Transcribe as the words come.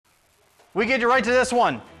We get you right to this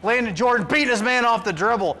one. Landon Jordan beat his man off the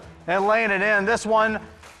dribble and laying it in. This one,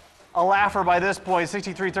 a laugher by this point,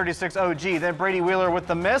 63-36 OG. Then Brady Wheeler with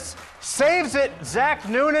the miss. Saves it, Zach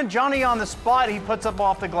Noonan. Johnny on the spot. He puts up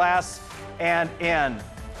off the glass and in.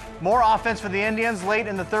 More offense for the Indians late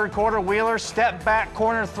in the third quarter. Wheeler, step back,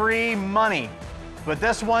 corner three, money. But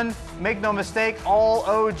this one, make no mistake, all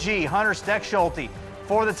OG. Hunter Steckschulte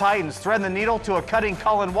for the Titans. Thread the needle to a cutting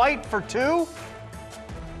Cullen White for two.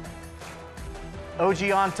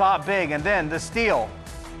 OG on top big, and then the steal.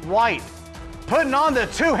 White putting on the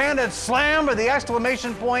two-handed slam or the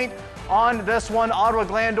exclamation point on this one.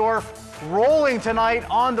 Ottawa-Glandorf rolling tonight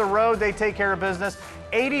on the road. They take care of business.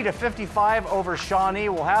 80-55 over Shawnee.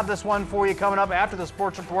 We'll have this one for you coming up after the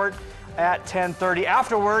sports report at 10:30.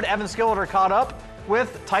 Afterward, Evan Skilleter caught up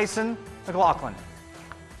with Tyson McLaughlin.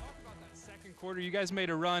 Second quarter, you guys made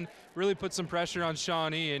a run, really put some pressure on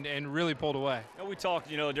Shawnee and really pulled away. We talked,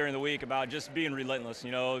 during the week about just being relentless,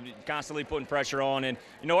 constantly putting pressure on. And,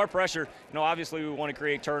 our pressure, obviously we want to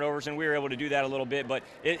create turnovers, and we were able to do that a little bit, but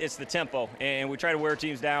it's the tempo. And we try to wear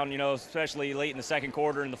teams down, especially late in the second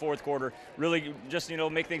quarter and the fourth quarter, really just,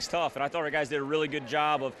 make things tough. And I thought our guys did a really good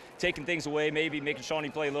job of taking things away, maybe making Shawnee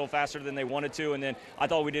play a little faster than they wanted to. And then I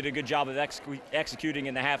thought we did a good job of executing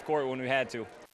in the half court when we had to.